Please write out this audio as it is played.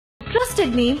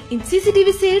Trusted name in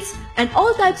CCTV sales and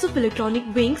all types of electronic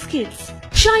weighing scales.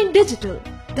 Shine Digital,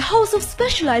 the house of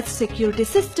specialized security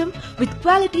system with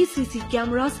quality CC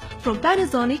cameras from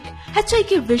Panasonic,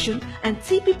 HIK Vision and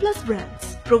CP Plus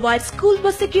brands. Provides school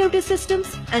bus security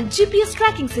systems and GPS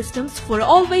tracking systems for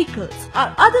all vehicles.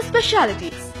 Our other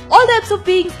specialities: all types of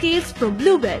weighing scales from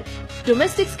Bluebell,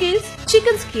 domestic scales,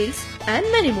 chicken scales and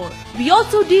many more. We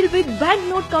also deal with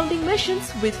banknote counting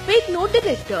machines with fake note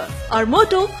detector. Our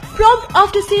motto: prompt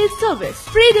after sales service.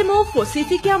 Free demo for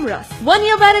CC cameras. 1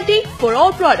 year warranty for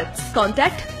all products.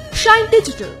 Contact Shine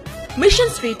Digital, Mission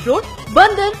Street Road,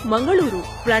 Bandar, Mangaluru.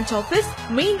 Branch office,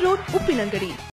 Main Road, Uppinangadi.